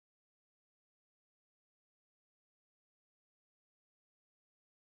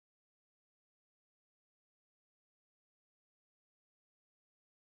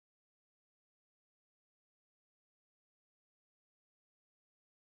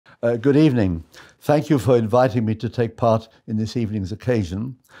Good evening. Thank you for inviting me to take part in this evening's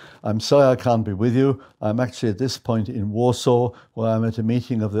occasion. I'm sorry I can't be with you. I'm actually at this point in Warsaw, where I'm at a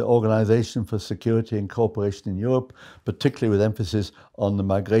meeting of the Organization for Security and Cooperation in Europe, particularly with emphasis on the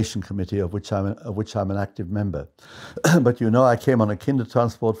Migration Committee, of which I'm an active member. But you know, I came on a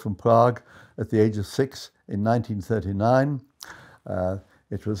kindertransport from Prague at the age of 6 in 1939.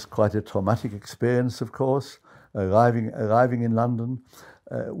 It was quite a traumatic experience, of course, arriving in London.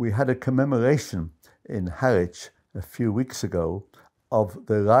 We had a commemoration in Harwich a few weeks ago of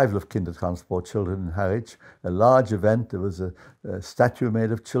the arrival of kindertransport children in Harwich, a large event. There was a statue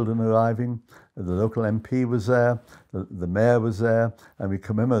made of children arriving. The local MP was there, the mayor was there, and we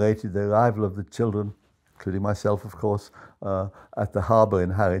commemorated the arrival of the children, including myself, of course, at the harbour in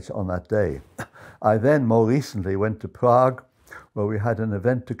Harwich on that day. I then, more recently, went to Prague, where we had an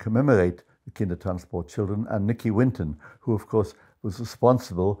event to commemorate the kindertransport children, and Nicky Winton, who, of course, was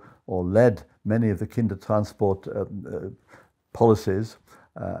responsible or led many of the kindertransport policies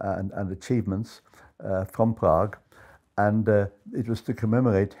and achievements from Prague. And it was to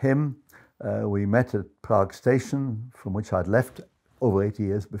commemorate him. We met at Prague station, from which I'd left over 80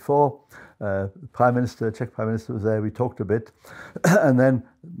 years before. Prime Minister, Czech Prime Minister was there. We talked a bit. And then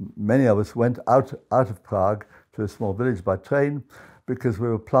many of us went out of Prague to a small village by train, because we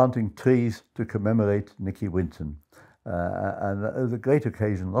were planting trees to commemorate Nicky Winton. And it was a great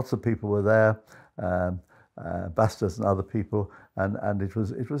occasion. Lots of people were there, Bastards and other people, and it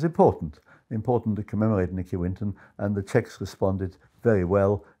was important to commemorate Nicky Winton, and the Czechs responded very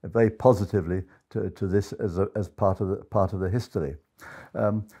well, very positively to this as part of the history.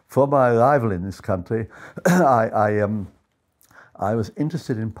 From my arrival in this country, I was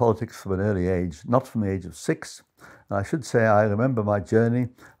interested in politics from an early age, not from the age of 6. I should say I remember my journey.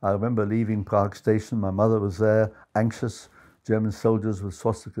 I remember leaving Prague station. My mother was there, anxious, German soldiers with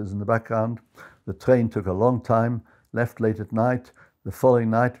swastikas in the background. The train took a long time, left late at night. The following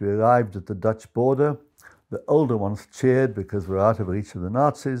night we arrived at the Dutch border. The older ones cheered because we were out of reach of the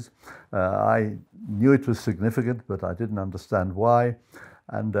Nazis. I knew it was significant, but I didn't understand why.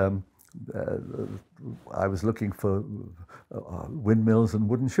 And I was looking for windmills and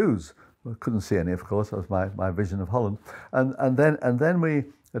wooden shoes. I couldn't see any, of course. That was my vision of Holland. And then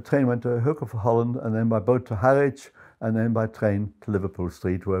the train went to Hoek of Holland, and then by boat to Harwich, and then by train to Liverpool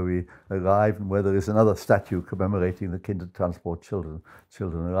Street, where we arrived, and where there is another statue commemorating the kindertransport children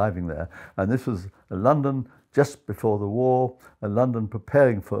arriving there. And this was London just before the war, and London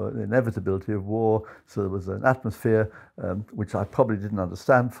preparing for the inevitability of war. So there was an atmosphere which I probably didn't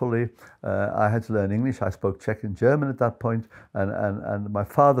understand fully. I had to learn English. I spoke Czech and German at that point, and my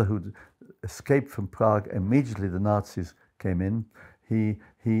father, who'd escaped from Prague immediately the Nazis came in, he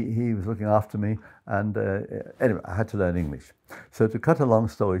was looking after me, and anyway, I had to learn English. So to cut a long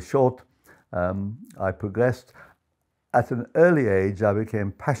story short, I progressed. At an early age, I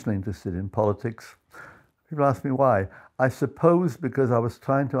became passionately interested in politics. People ask me why. I suppose because I was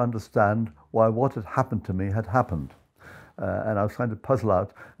trying to understand why what had happened to me had happened. And I was trying to puzzle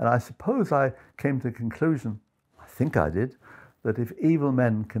out. And I suppose I came to the conclusion, I think I did, that if evil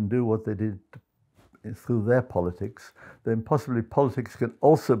men can do what they did through their politics, then possibly politics can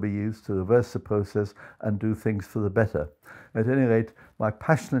also be used to reverse the process and do things for the better. At any rate, my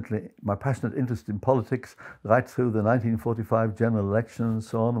passionate interest in politics, right through the 1945 general election and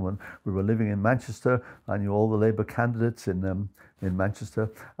so on, when we were living in Manchester, I knew all the Labour candidates in Manchester,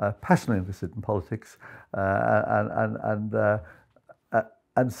 passionately interested in politics, and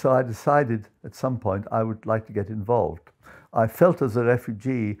so I decided at some point I would like to get involved. I felt as a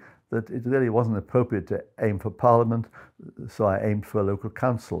refugee that it really wasn't appropriate to aim for Parliament, so I aimed for a local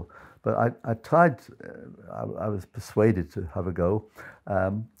council. But I tried, I was persuaded to have a go.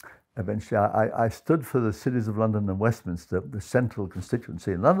 Eventually, I stood for the cities of London and Westminster, the central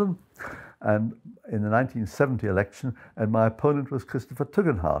constituency in London, and in the 1970 election, and my opponent was Christopher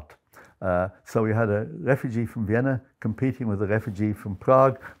Tugendhat. So we had a refugee from Vienna competing with a refugee from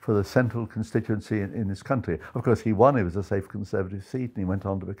Prague for the central constituency in this country. Of course, he won. It was a safe Conservative seat, and he went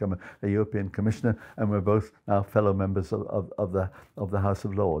on to become a European Commissioner, and we're both now fellow members of the House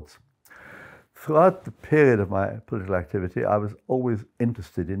of Lords. Throughout the period of my political activity, I was always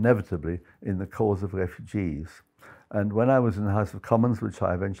interested, inevitably, in the cause of refugees. And when I was in the House of Commons, which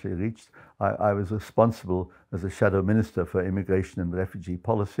I eventually reached, I was responsible as a shadow minister for immigration and refugee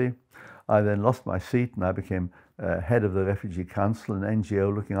policy. I then lost my seat and I became head of the Refugee Council, an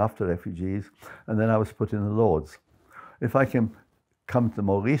NGO looking after refugees, and then I was put in the Lords. If I can come to the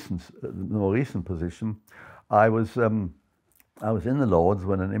more recent position, I was in the Lords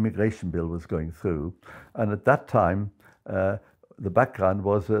when an immigration bill was going through, and at that time the background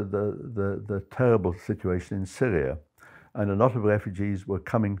was the terrible situation in Syria. And a lot of refugees were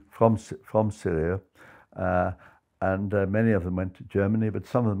coming from Syria, and many of them went to Germany, but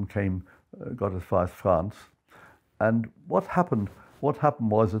some of them got as far as France. And what happened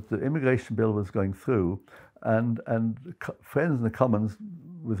was that the immigration bill was going through, and friends in the Commons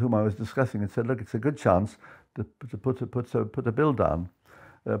with whom I was discussing it said, look, it's a good chance to put a bill down,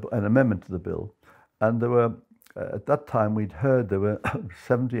 an amendment to the bill. And there were, at that time we'd heard there were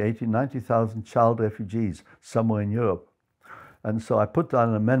 70, 80, 90,000 child refugees somewhere in Europe. And so I put down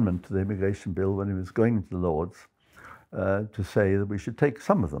an amendment to the immigration bill when it was going into the Lords to say that we should take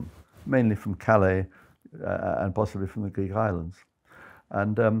some of them, mainly from Calais and possibly from the Greek islands.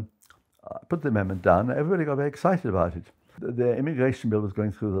 And I put the amendment down. Everybody got very excited about it. The immigration bill was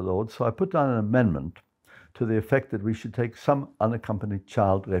going through the Lords, so I put down an amendment to the effect that we should take some unaccompanied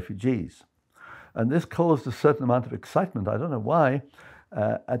child refugees. And this caused a certain amount of excitement. I don't know why.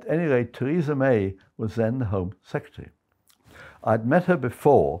 At any rate, Theresa May was then the Home Secretary. I'd met her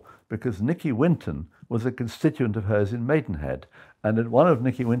before because Nicky Winton was a constituent of hers in Maidenhead. And at one of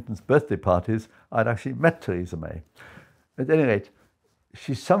Nicky Winton's birthday parties, I'd actually met Theresa May. At any rate,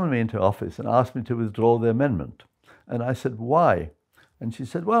 she summoned me into her office and asked me to withdraw the amendment. And I said, why? And she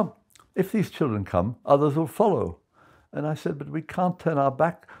said, well, if these children come, others will follow. And I said, but we can't turn our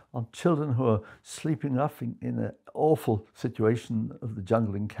back on children who are sleeping off in an awful situation of the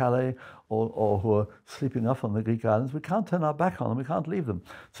jungle in Calais, or who are sleeping off on the Greek islands. We can't turn our back on them. We can't leave them.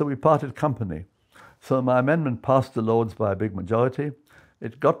 So we parted company. So my amendment passed the Lords by a big majority.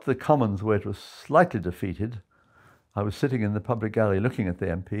 It got to the Commons, where it was slightly defeated. I was sitting in the public gallery looking at the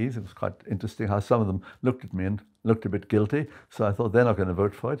MPs. It was quite interesting how some of them looked at me and looked a bit guilty. So I thought they're not going to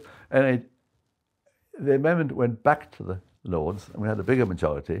vote for it. And the amendment went back to the Lords, and we had a bigger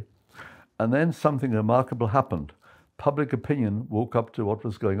majority. And then something remarkable happened. Public opinion woke up to what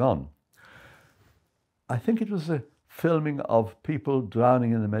was going on. I think it was a filming of people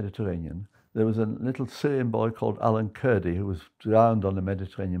drowning in the Mediterranean. There was a little Syrian boy called Alan Kurdi who was drowned on the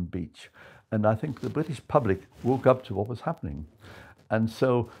Mediterranean beach. And I think the British public woke up to what was happening. And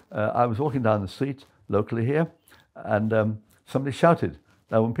so I was walking down the street locally here, and somebody shouted.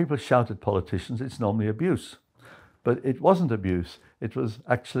 Now, when people shout at politicians, it's normally abuse. But it wasn't abuse. It was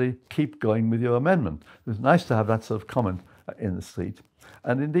actually, keep going with your amendment. It was nice to have that sort of comment in the street.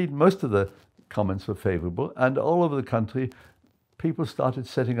 And indeed, most of the comments were favourable. And all over the country, people started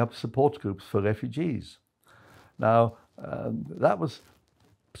setting up support groups for refugees. Now, that was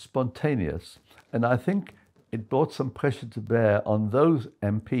spontaneous, and I think it brought some pressure to bear on those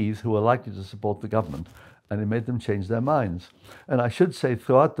MPs who were likely to support the government, and it made them change their minds. And I should say,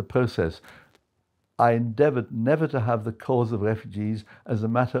 throughout the process, I endeavoured never to have the cause of refugees as a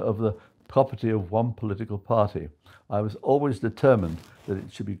matter of the property of one political party. I was always determined that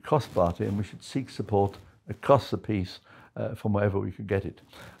it should be cross-party, and we should seek support across the piece from wherever we could get it.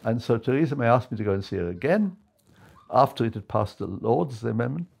 And so Theresa May asked me to go and see her again, after it had passed the Lords, the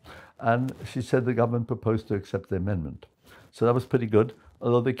amendment, and she said the government proposed to accept the amendment. So that was pretty good,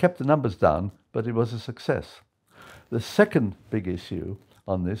 although they kept the numbers down, but it was a success. The second big issue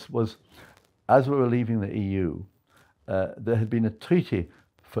on this was, as we were leaving the EU, there had been a treaty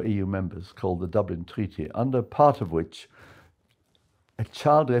for EU members called the Dublin Treaty, under part of which a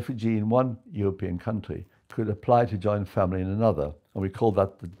child refugee in one European country could apply to join family in another, and we called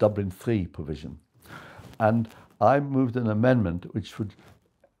that the Dublin III provision. And I moved an amendment which would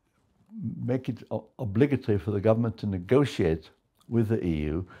make it obligatory for the government to negotiate with the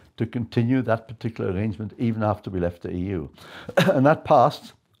EU to continue that particular arrangement even after we left the EU. And that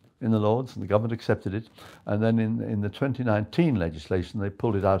passed in the Lords, and the government accepted it. And then in the 2019 legislation, they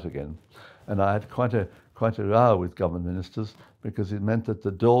pulled it out again. And I had quite a row with government ministers, because it meant that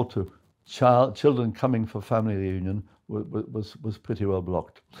the door to children coming for family reunion was pretty well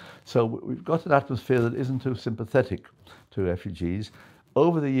blocked. So we've got an atmosphere that isn't too sympathetic to refugees.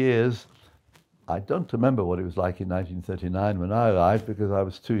 Over the years, I don't remember what it was like in 1939 when I arrived, because I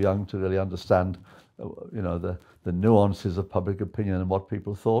was too young to really understand, the nuances of public opinion and what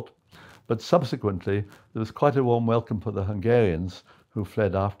people thought. But subsequently, there was quite a warm welcome for the Hungarians who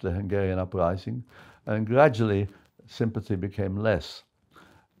fled after the Hungarian uprising, and gradually sympathy became less.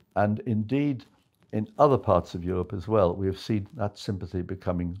 And indeed, in other parts of Europe as well, we have seen that sympathy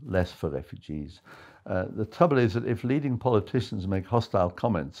becoming less for refugees. The trouble is that if leading politicians make hostile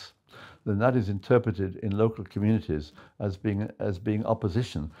comments, then that is interpreted in local communities as being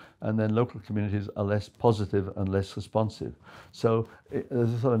opposition, and then local communities are less positive and less responsive. So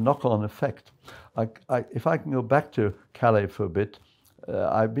there's a sort of knock-on effect. If I can go back to Calais for a bit,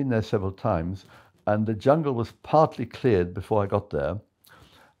 I've been there several times, and the jungle was partly cleared before I got there.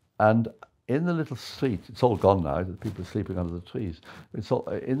 And in the little street, it's all gone now, the people are sleeping under the trees. It's all,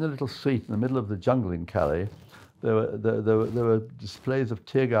 in the little street in the middle of the jungle in Calais, there were displays of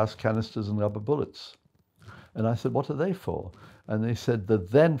tear gas canisters and rubber bullets. And I said, what are they for? And they said the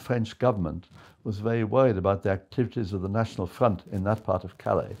then French government was very worried about the activities of the National Front in that part of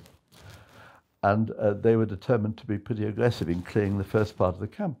Calais. And they were determined to be pretty aggressive in clearing the first part of the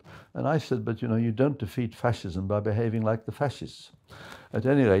camp. And I said, but you know, you don't defeat fascism by behaving like the fascists. At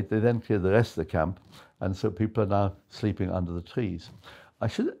any rate, they then cleared the rest of the camp, and so people are now sleeping under the trees. I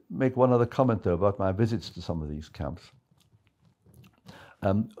should make one other comment, though, about my visits to some of these camps.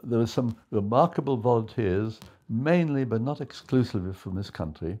 There were some remarkable volunteers, mainly but not exclusively from this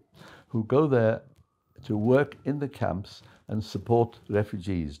country, who go there to work in the camps and support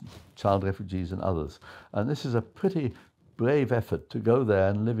refugees, child refugees and others. And this is a pretty brave effort to go there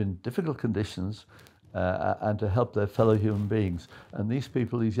and live in difficult conditions and to help their fellow human beings. And these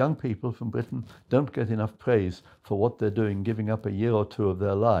people, these young people from Britain, don't get enough praise for what they're doing, giving up a year or two of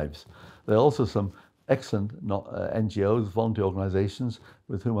their lives. There are also some excellent NGOs, voluntary organizations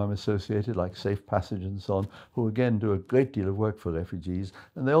with whom I'm associated, like Safe Passage and so on, who again do a great deal of work for refugees,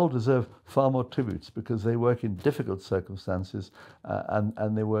 and they all deserve far more tributes because they work in difficult circumstances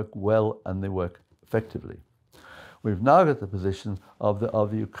and they work well and they work effectively. We've now got the position of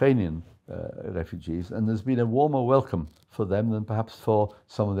the Ukrainian refugees, and there's been a warmer welcome for them than perhaps for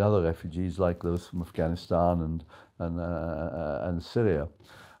some of the other refugees, like those from Afghanistan and Syria.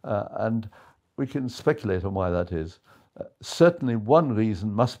 And we can speculate on why that is. Certainly one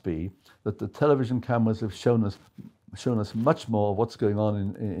reason must be that the television cameras have shown us much more of what's going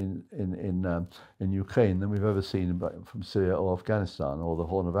on in Ukraine than we've ever seen from Syria or Afghanistan or the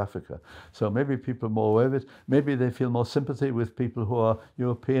Horn of Africa. So maybe people are more aware of it. Maybe they feel more sympathy with people who are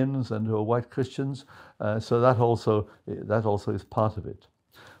Europeans and who are white Christians. So that also is part of it.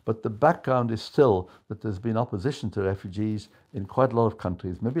 But the background is still that there's been opposition to refugees in quite a lot of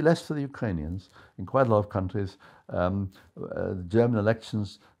countries, maybe less for the Ukrainians. In quite a lot of countries, the German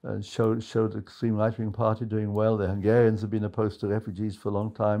elections showed the extreme right-wing party doing well. The Hungarians have been opposed to refugees for a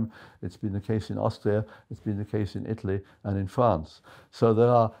long time. It's been the case in Austria. It's been the case in Italy and in France. So there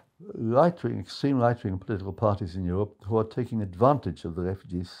are right-wing, extreme right-wing political parties in Europe who are taking advantage of the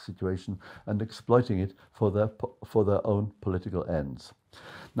refugee situation and exploiting it for their own political ends.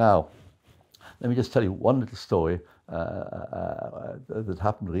 Now, let me just tell you one little story that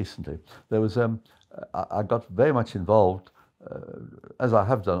happened recently. There was I got very much involved, as I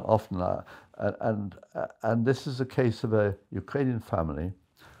have done often, and this is a case of a Ukrainian family.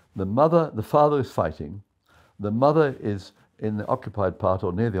 The father is fighting. The mother is in the occupied part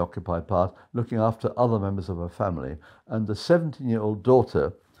or near the occupied part, looking after other members of her family, and the 17-year-old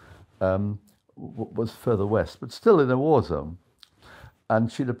daughter was further west, but still in a war zone. And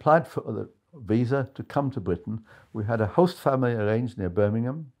she'd applied for the visa to come to Britain. We had a host family arranged near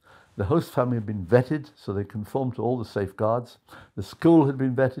Birmingham. The host family had been vetted, so they conformed to all the safeguards. The school had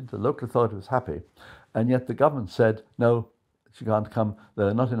been vetted, the local authority was happy. And yet the government said, no, she can't come, there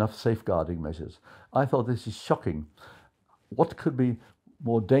are not enough safeguarding measures. I thought, this is shocking. What could be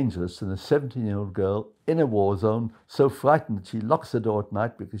more dangerous than a 17-year-old girl in a war zone, so frightened that she locks the door at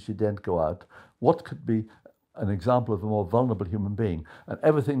night because she daren't go out? What could be an example of a more vulnerable human being? And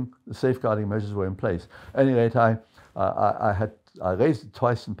everything, the safeguarding measures were in place. At any rate, I raised it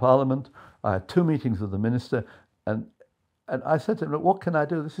twice in Parliament. I had 2 meetings with the minister, and I said to him, look, what can I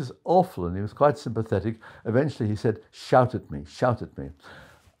do? This is awful. And he was quite sympathetic. Eventually he said, shout at me, shout at me.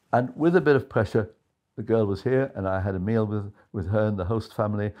 And with a bit of pressure, the girl was here, and I had a meal with her and the host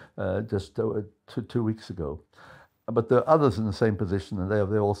family just 2 weeks ago. But there are others in the same position, and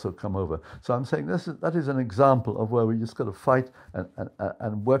they also come over. So I'm saying that is an example of where we just got to fight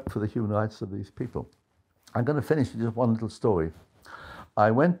and work for the human rights of these people. I'm going to finish with just one little story.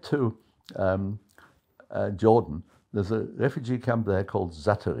 I went to Jordan. There's a refugee camp there called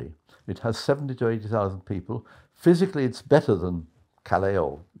Zaatari. It has 70 to 80,000 people. Physically, it's better than Calais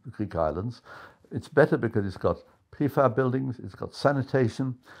or the Greek islands. It's better because it's got prefab buildings, it's got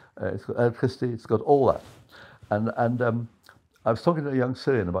sanitation, it's got electricity, it's got all that. And I was talking to a young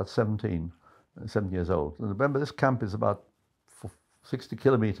Syrian, about 17 years old. And remember, this camp is about 60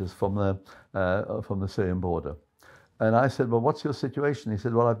 kilometers from the Syrian border. And I said, well, what's your situation? He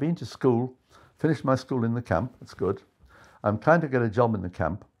said, well, I've been to school, finished my school in the camp. That's good. I'm trying to get a job in the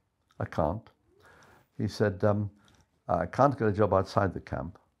camp. I can't. He said, I can't get a job outside the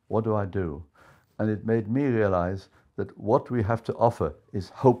camp. What do I do? And it made me realize that what we have to offer is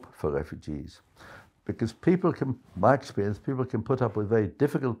hope for refugees. because people can, my experience, people can put up with very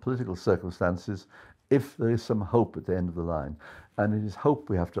difficult political circumstances if there is some hope at the end of the line. And it is hope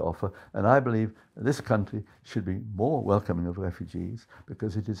we have to offer. And I believe this country should be more welcoming of refugees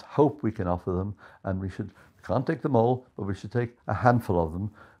because it is hope we can offer them, and we can't take them all, but we should take a handful of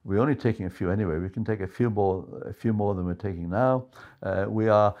them. We're only taking a few anyway. We can take a few more than we're taking now. We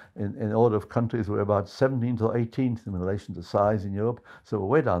are, in order of countries, we're about 17th or 18th in relation to size in Europe, so we're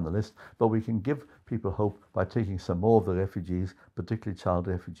way down the list, but we can give people hope by taking some more of the refugees, particularly child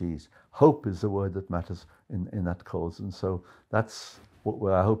refugees. Hope is the word that matters in that cause, and so that's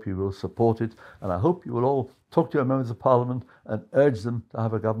where I hope you will support it, and I hope you will all talk to your members of parliament and urge them to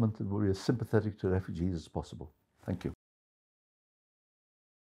have a government that will be as sympathetic to refugees as possible. Thank you.